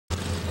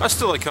I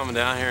still like coming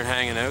down here and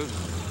hanging out.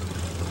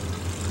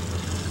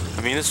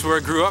 I mean, this is where I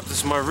grew up, this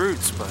is my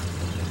roots, but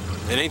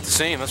it ain't the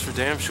same, that's for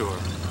damn sure.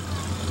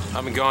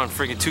 I've been gone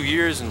freaking 2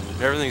 years and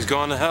everything's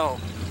gone to hell.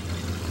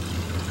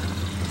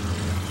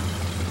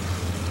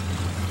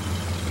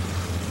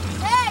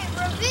 Hey,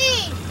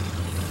 Ravine!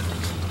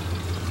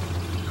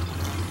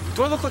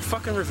 Do I look like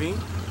fucking Ravine?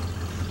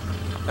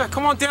 Yeah,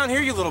 come on down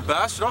here, you little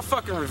bastard. I'll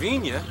fucking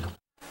Ravine you.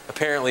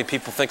 Apparently,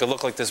 people think I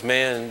look like this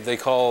man they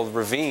call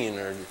Ravine,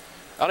 or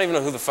I don't even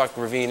know who the fuck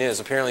Ravine is.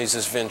 Apparently, he's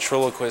this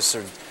ventriloquist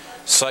or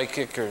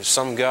psychic or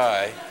some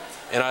guy,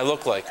 and I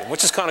look like him,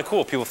 which is kind of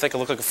cool. People think I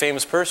look like a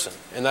famous person,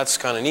 and that's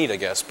kind of neat, I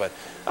guess. But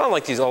I don't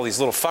like all these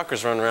little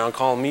fuckers running around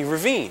calling me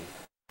Ravine.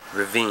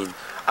 Ravine.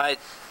 I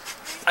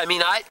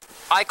mean,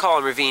 I call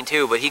him Ravine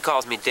too, but he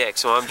calls me Dick,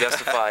 so I'm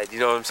justified. You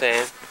know what I'm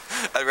saying?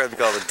 I'd rather be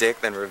called a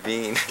dick than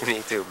Ravine.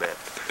 Me too, man.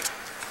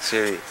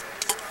 Seriously.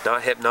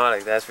 Not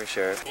hypnotic, that's for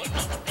sure.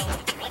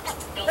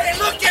 Hey,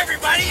 look,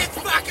 everybody! It's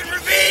fucking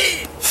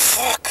Ravine!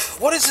 Fuck!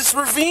 What is this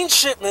Ravine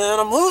shit, man?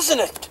 I'm losing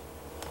it.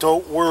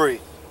 Don't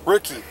worry.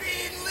 Ricky,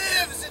 Ravine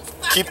lives! It's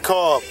fucking keep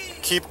calm. Ravine.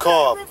 Keep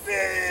calm.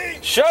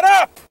 Ravine! Shut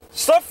up!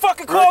 Stop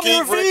fucking calling me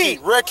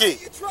Ravine! Ricky!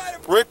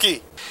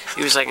 Ricky!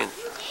 He was like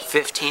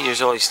 15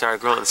 years old, he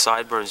started growing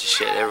sideburns and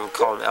shit. Everyone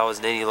called him Elvis,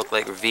 and then he looked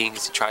like Ravine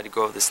because he tried to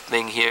grow this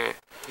thing here.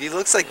 He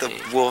looks like the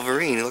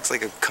Wolverine. He looks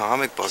like a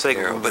comic book It's like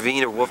hero.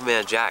 Ravine or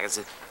Wolfman Jack. It's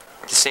the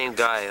same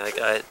guy. Like,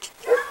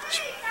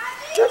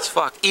 it's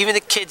fuck. Even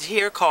the kids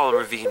here call him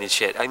Ravine and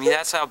shit. I mean,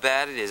 that's how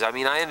bad it is. I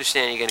mean, I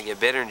understand you're gonna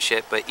get bitter and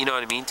shit, but you know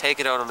what I mean? Take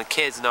it out on the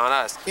kids, not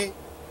us.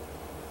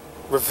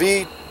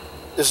 Ravine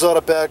is not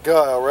a bad guy,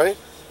 alright?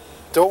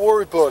 Don't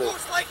worry about it.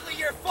 Most likely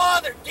your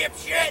father,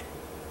 dipshit!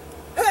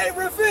 Hey,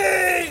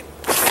 Ravine!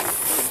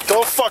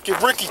 Don't fucking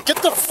Ricky,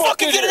 get the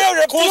fuck in get here. it out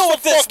here. Close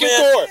the fucking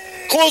door.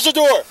 Close the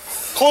door.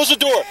 Close the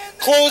door.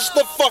 Close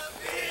the fuck.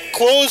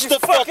 Close the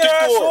fucking door.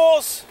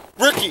 Assholes.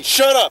 Ricky,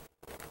 shut up.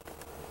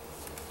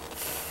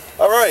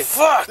 All right.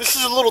 Fuck. This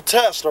is a little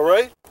test, all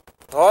right?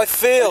 Oh, I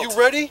failed. Are you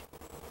ready?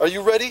 Are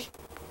you ready?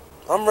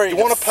 I'm ready. You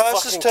to wanna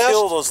pass this fucking test?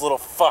 Kill those little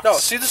fucks. No,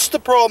 see, this is the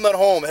problem at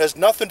home. It has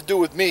nothing to do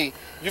with me.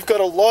 You've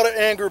got a lot of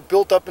anger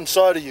built up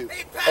inside of you.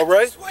 Hey, all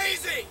right?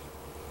 Swayze!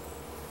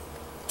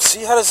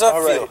 See, how does that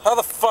All feel? right. How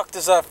the fuck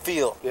does that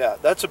feel? Yeah,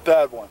 that's a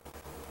bad one.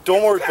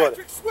 Don't worry about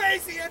Patrick it.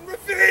 Swayze and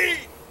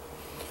Ravine!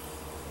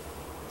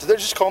 Did they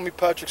just call me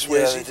Patrick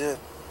Swayze? Yeah, they did.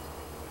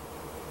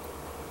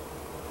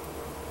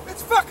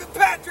 It's fucking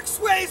Patrick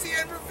Swayze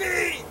and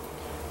Ravine!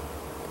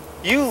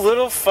 You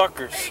little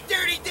fuckers. Hey,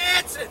 Dirty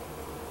Dancing!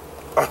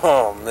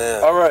 Oh,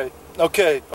 man. All right. Okay.